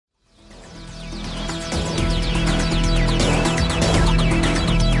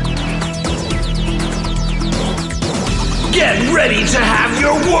ready to have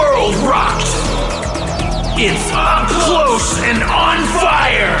your world rocked. It's Up Close and On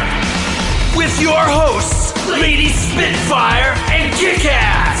Fire with your hosts, Lady Spitfire and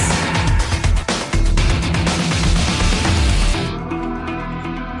Kick-Ass.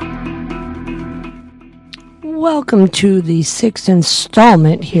 Welcome to the sixth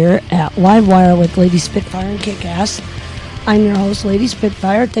installment here at Livewire with Lady Spitfire and Kick-Ass. I'm your host, Lady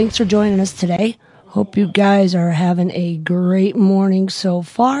Spitfire. Thanks for joining us today. Hope you guys are having a great morning so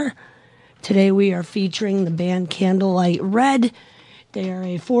far. Today we are featuring the band Candlelight Red. They are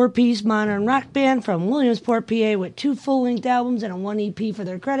a four-piece modern rock band from Williamsport, PA, with 2 full-length albums and a 1 EP for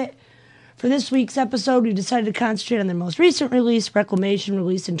their credit. For this week's episode, we decided to concentrate on their most recent release, Reclamation,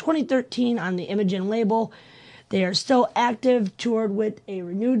 released in 2013 on the Imogen label. They are still active, toured with a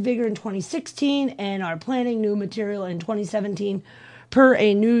renewed vigor in 2016, and are planning new material in 2017 per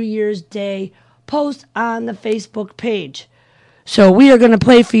a New Year's Day post on the Facebook page. So we are going to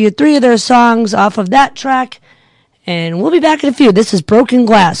play for you 3 of their songs off of that track, and we'll be back in a few. This is Broken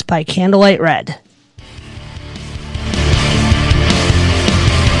Glass by Candlelight Red.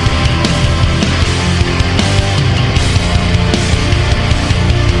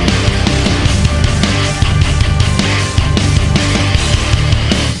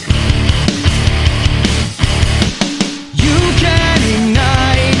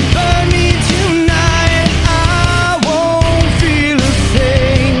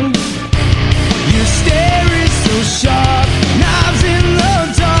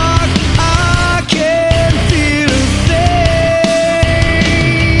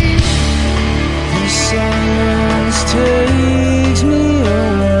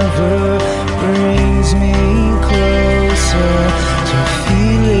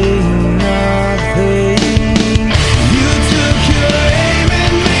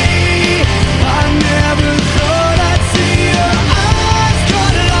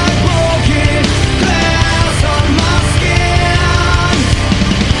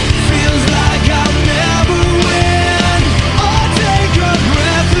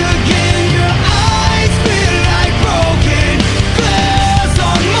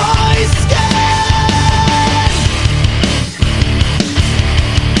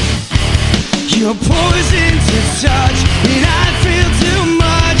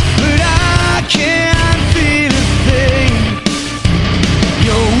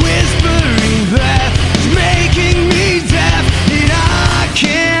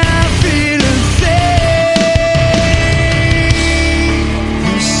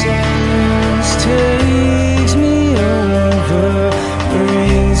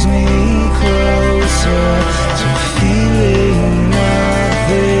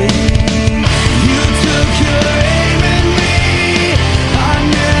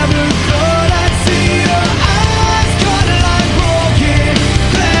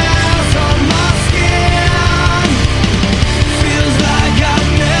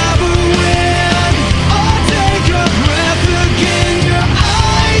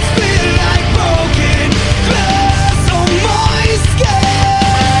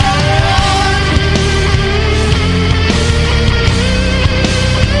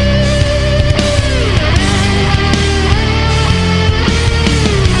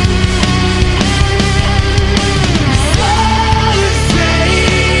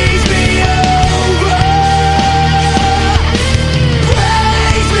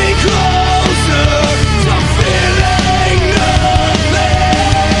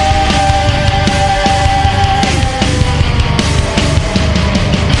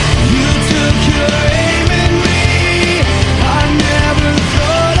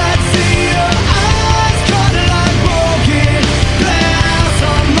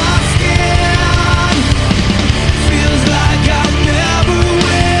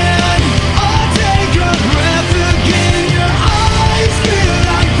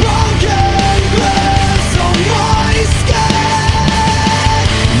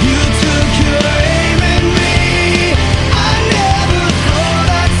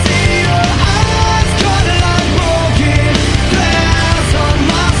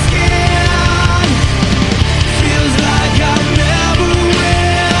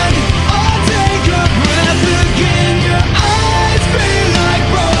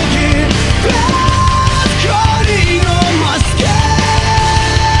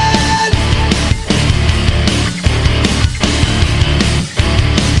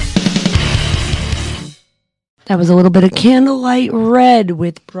 That was a little bit of Candlelight Red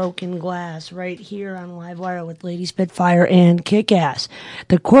with Broken Glass right here on Livewire with Lady Spitfire and Kick-Ass.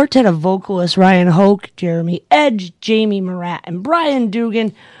 The quartet of vocalists Ryan Hoke, Jeremy Edge, Jamie Murat, and Brian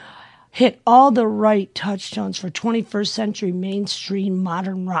Dugan hit all the right touchstones for 21st century mainstream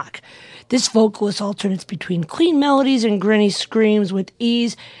modern rock. This vocalist alternates between clean melodies and grinny screams with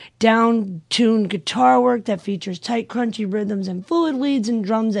ease, down-tuned guitar work that features tight, crunchy rhythms and fluid leads and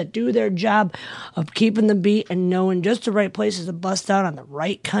drums that do their job of keeping the beat and knowing just the right places to bust out on the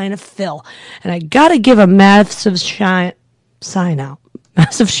right kind of fill. And I gotta give a massive shout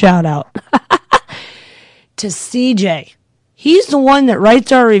out to CJ. He's the one that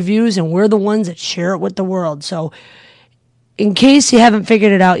writes our reviews, and we're the ones that share it with the world. So, in case you haven't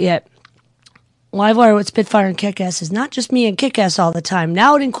figured it out yet, Livewire with Spitfire and Kickass is not just me and Kickass all the time.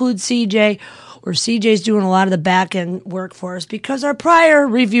 Now it includes CJ, where CJ's doing a lot of the back-end work for us because our prior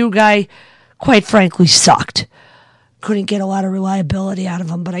review guy, quite frankly, sucked. Couldn't get a lot of reliability out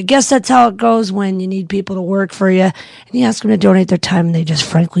of him, but I guess that's how it goes when you need people to work for you, and you ask them to donate their time, and they just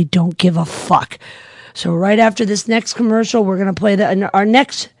frankly don't give a fuck. So right after this next commercial, we're going to play our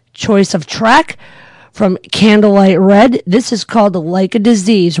next choice of track from Candlelight Red. This is called Like a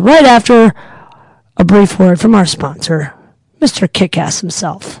Disease, right after a brief word from our sponsor, Mr. Kickass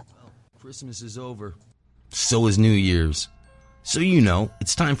himself. Christmas is over. So is New Year's. So you know,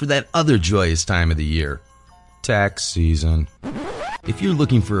 it's time for that other joyous time of the year, tax season. If you're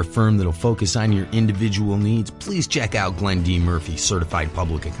looking for a firm that'll focus on your individual needs, please check out Glenn D. Murphy, Certified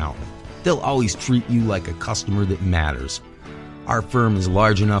Public Accountant. They'll always treat you like a customer that matters. Our firm is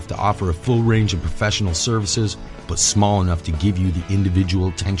large enough to offer a full range of professional services, but small enough to give you the individual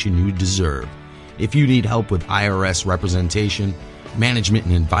attention you deserve. If you need help with IRS representation, management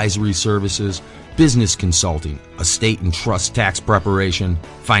and advisory services, business consulting, estate and trust tax preparation,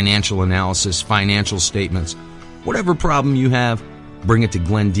 financial analysis, financial statements, whatever problem you have, bring it to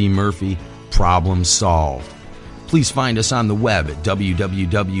Glenn D. Murphy. Problem solved. Please find us on the web at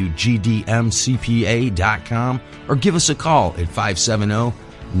www.gdmcpa.com or give us a call at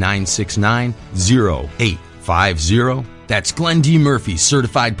 570-969-0850. That's Glenn D. Murphy,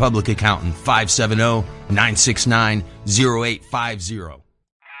 Certified Public Accountant, 570-969-0850.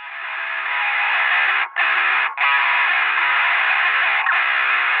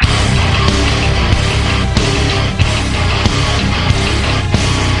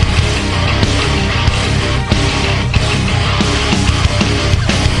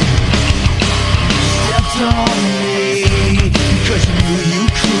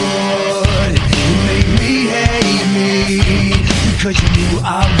 Cause you knew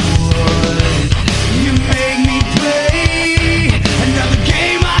I would. You made me play another game.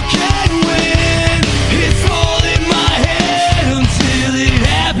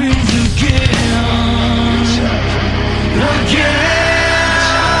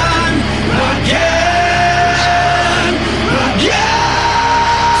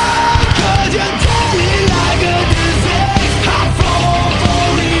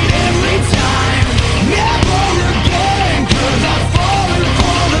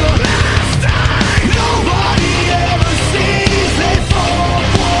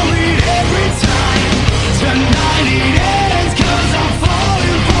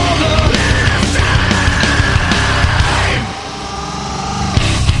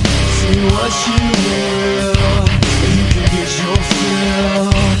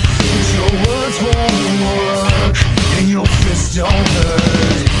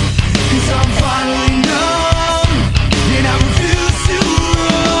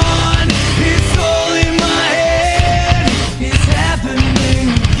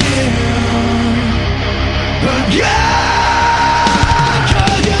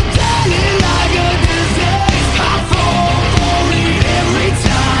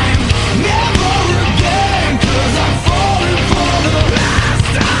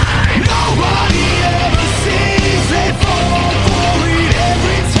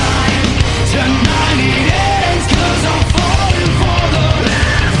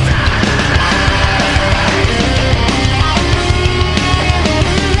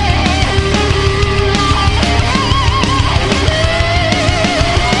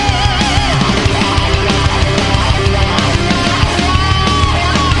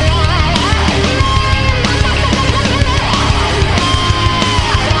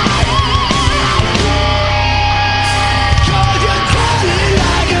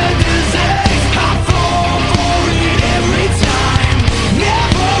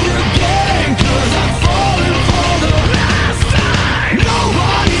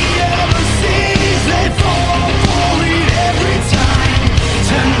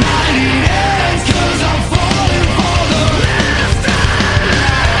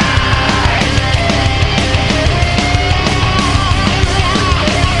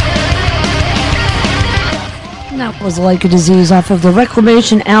 That was Like a Disease off of the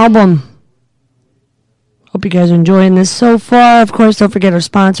Reclamation album. Hope you guys are enjoying this so far. Of course, don't forget our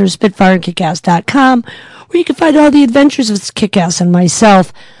sponsors, SpitfireandKickass.com, where you can find all the adventures of Kickass and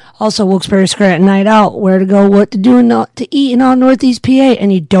myself. Also, Wilkes-Barre Scranton Night Out, where to go, what to do, and not to eat in all Northeast PA.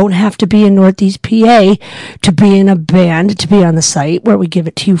 And you don't have to be in Northeast PA to be in a band, to be on the site, where we give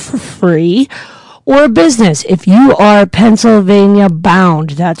it to you for free. Or a business. If you are Pennsylvania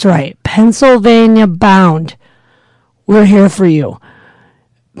bound, that's right, Pennsylvania bound, we're here for you.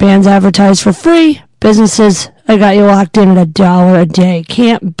 Bands advertise for free. Businesses, I got you locked in at $1 a day.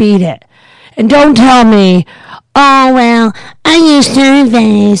 Can't beat it. And don't tell me, oh, well, I use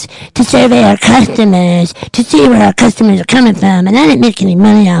surveys to survey our customers to see where our customers are coming from, and I didn't make any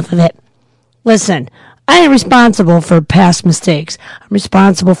money off of it. Listen, I am responsible for past mistakes. I'm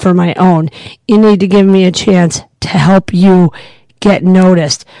responsible for my own. You need to give me a chance to help you get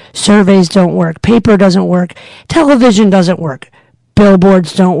noticed. Surveys don't work. Paper doesn't work. Television doesn't work.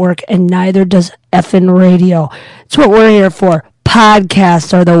 Billboards don't work, and neither does effing radio. It's what we're here for.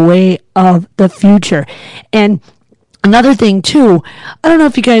 Podcasts are the way of the future. And another thing, too, I don't know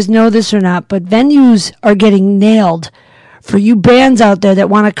if you guys know this or not, but venues are getting nailed for you bands out there that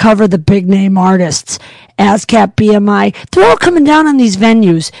want to cover the big name artists. ASCAP, BMI, they're all coming down on these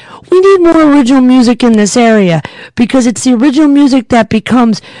venues. We need more original music in this area because it's the original music that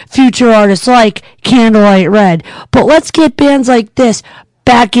becomes future artists like Candlelight Red. But let's get bands like this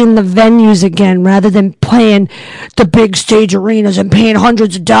back in the venues again rather than playing the big stage arenas and paying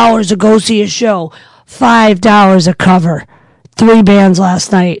hundreds of dollars to go see a show. $5 a cover. 3 bands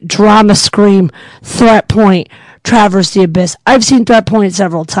last night. Drama Scream, Threat Point, Traverse the Abyss. I've seen Threat Point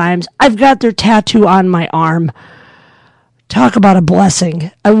several times. I've got their tattoo on my arm. Talk about a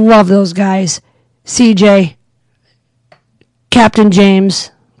blessing. I love those guys. CJ, Captain James,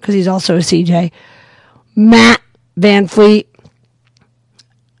 because he's also a CJ, Matt Van Fleet,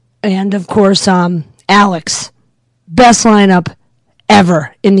 and of course, Alex. Best lineup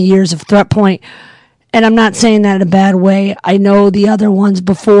ever in the years of Threat Point. And I'm not saying that in a bad way. I know the other ones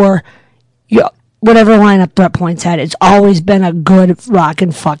before. Whatever lineup Threat Point's had, it's always been a good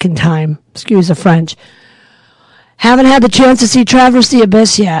rockin' fucking time. Excuse the French. Haven't had the chance to see Traverse the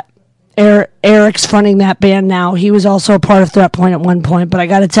Abyss yet. Eric's fronting that band now. He was also a part of Threat Point at one point. But I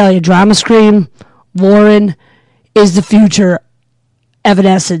gotta tell you, Drama Scream, Lauren is the future.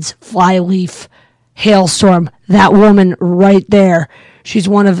 Evanescence, Flyleaf, Hailstorm. That woman right there. She's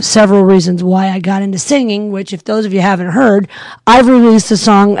one of several reasons why I got into singing, which, if those of you haven't heard, I've released a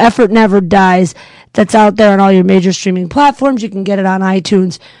song, Effort Never Dies, that's out there on all your major streaming platforms. You can get it on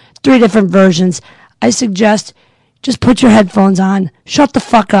iTunes, 3 different versions. I suggest just put your headphones on, shut the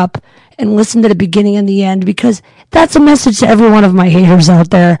fuck up, and listen to the beginning and the end, because that's a message to every one of my haters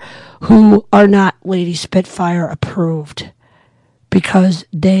out there who are not Lady Spitfire approved, because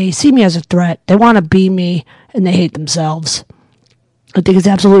they see me as a threat. They want to be me, and they hate themselves. I think it's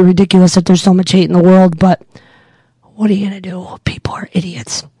absolutely ridiculous that there's so much hate in the world, but what are you going to do? People are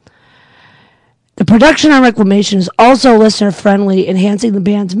idiots. The production on Reclamation is also listener-friendly, enhancing the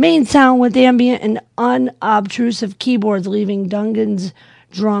band's main sound with ambient and unobtrusive keyboards, leaving Dungan's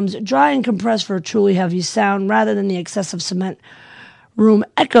drums dry and compressed for a truly heavy sound, rather than the excessive cement room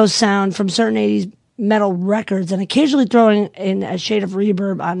echo sound from certain 80s metal records, and occasionally throwing in a shade of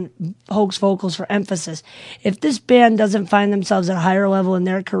reverb on Hoax vocals for emphasis. If this band doesn't find themselves at a higher level in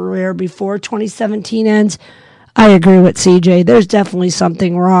their career before 2017 ends, I agree with CJ. There's definitely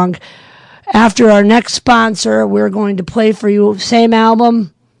something wrong. After our next sponsor, we're going to play for you, same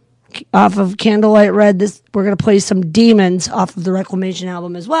album off of Candlelight Red. We're going to play some Demons off of the Reclamation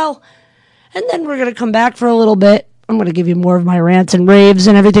album as well. And then we're going to come back for a little bit. I'm going to give you more of my rants and raves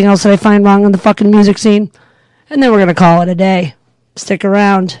and everything else that I find wrong in the fucking music scene. And then we're going to call it a day. Stick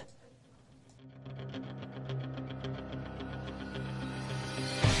around.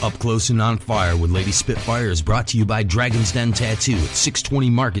 Up Close and On Fire with Lady Spitfire is brought to you by Dragon's Den Tattoo at 620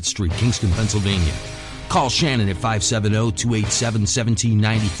 Market Street, Kingston, Pennsylvania. Call Shannon at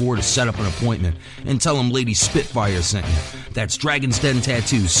 570-287-1794 to set up an appointment and tell him Lady Spitfire sent you. That's Dragon's Den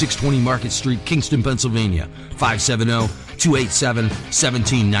Tattoo, 620 Market Street, Kingston, Pennsylvania.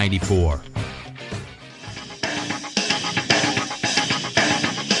 570-287-1794.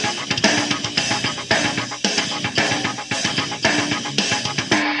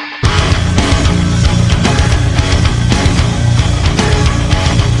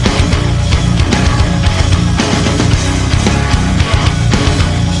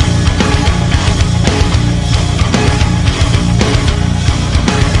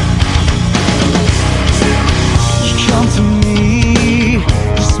 Come to me,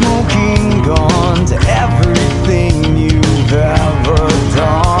 smoking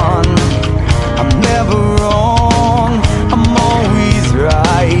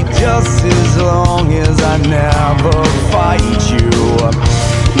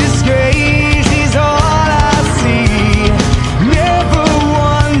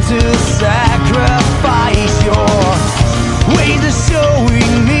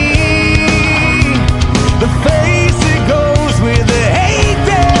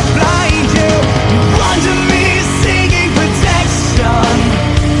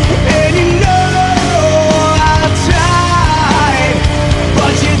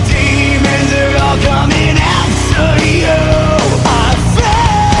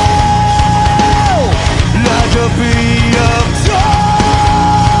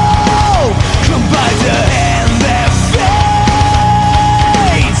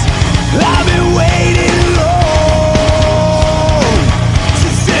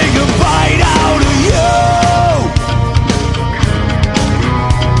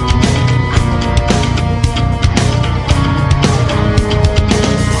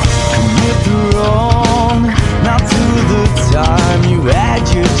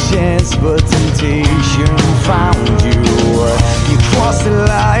chance, but temptation found you. You crossed the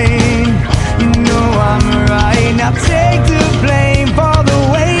line, you know I'm right. Now take the blame for the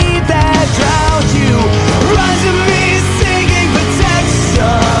weight that drowned you. Run to me seeking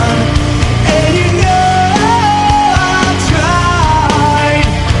protection, and you know I've tried,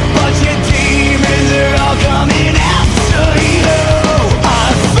 but your demons are all coming after you. I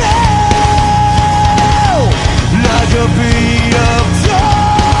fell like a beat of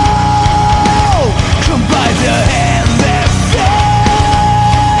toll, come by the hand that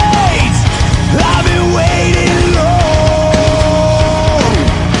fades. I've been waiting long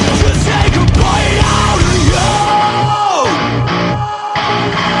to take a bite out of you.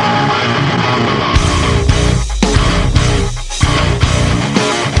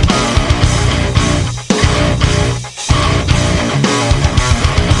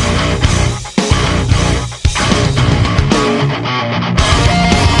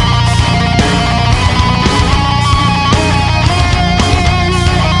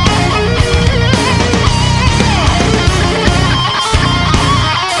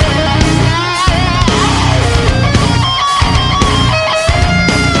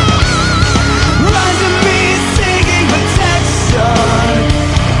 Run to me seeking protection,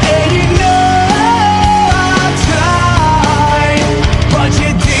 and you know I've tried, but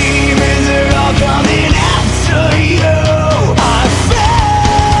your demons are all coming after you. I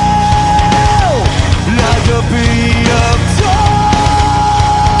fell like a beat of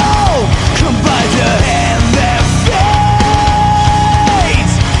toll, come by the hand that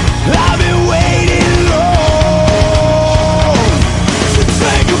fades. I've been waiting long to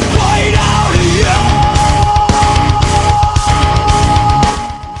take a bite out of you.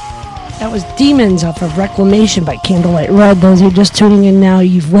 That was Demons off of Reclamation by Candlelight Red. Those who are just tuning in now,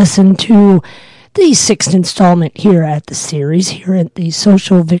 you've listened to the sixth installment here at the series, here at the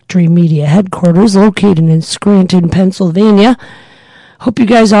Social Victory Media headquarters, located in Scranton, Pennsylvania. Hope you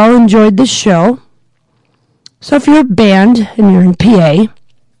guys all enjoyed this show. So if you're a band and you're in PA,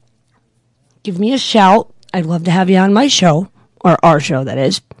 give me a shout. I'd love to have you on my show, or our show, that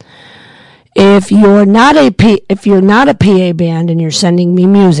is. If you're not a PA band and you're sending me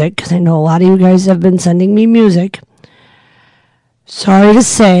music, because I know a lot of you guys have been sending me music, sorry to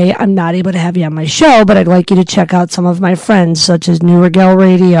say I'm not able to have you on my show, but I'd like you to check out some of my friends, such as New Regal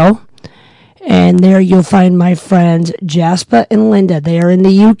Radio. And there you'll find my friends Jasper and Linda. They are in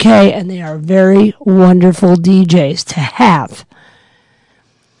the UK, and they are very wonderful DJs to have.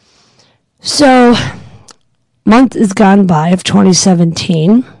 So, month is gone by of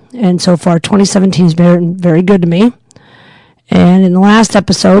 2017, and so far 2017 has been very good to me. And in the last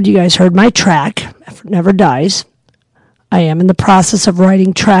episode, you guys heard my track, Effort Never Dies. I am in the process of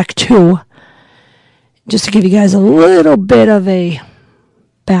writing track 2. Just to give you guys a little bit of a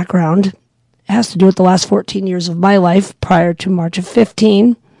background, it has to do with the last 14 years of my life prior to March of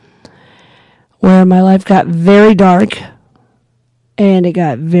 15, where my life got very dark and it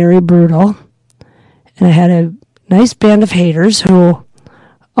got very brutal. And I had a nice band of haters who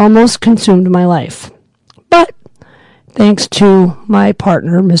almost consumed my life. But thanks to my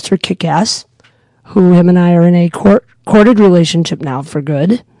partner, Mr. Kickass, who him and I are in a courted relationship now for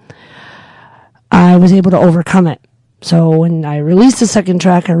good, I was able to overcome it. So when I release the second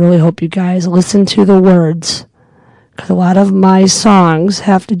track, I really hope you guys listen to the words, because a lot of my songs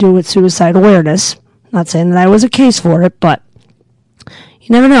have to do with suicide awareness. Not saying that I was a case for it, but you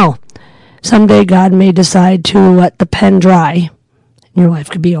never know. Someday God may decide to let the pen dry, and your life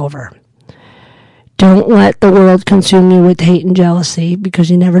could be over. Don't let the world consume you with hate and jealousy, because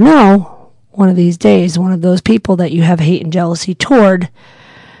you never know. One of these days, one of those people that you have hate and jealousy toward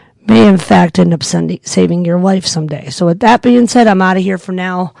may in fact end up saving your life someday. So with that being said, I'm out of here for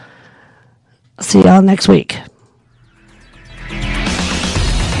now. I'll see y'all next week.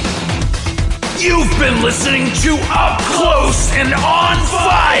 You've been listening to Up Close and On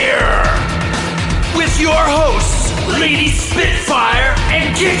Fire with your hosts, Lady Spitfire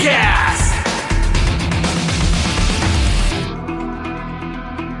and Kickass.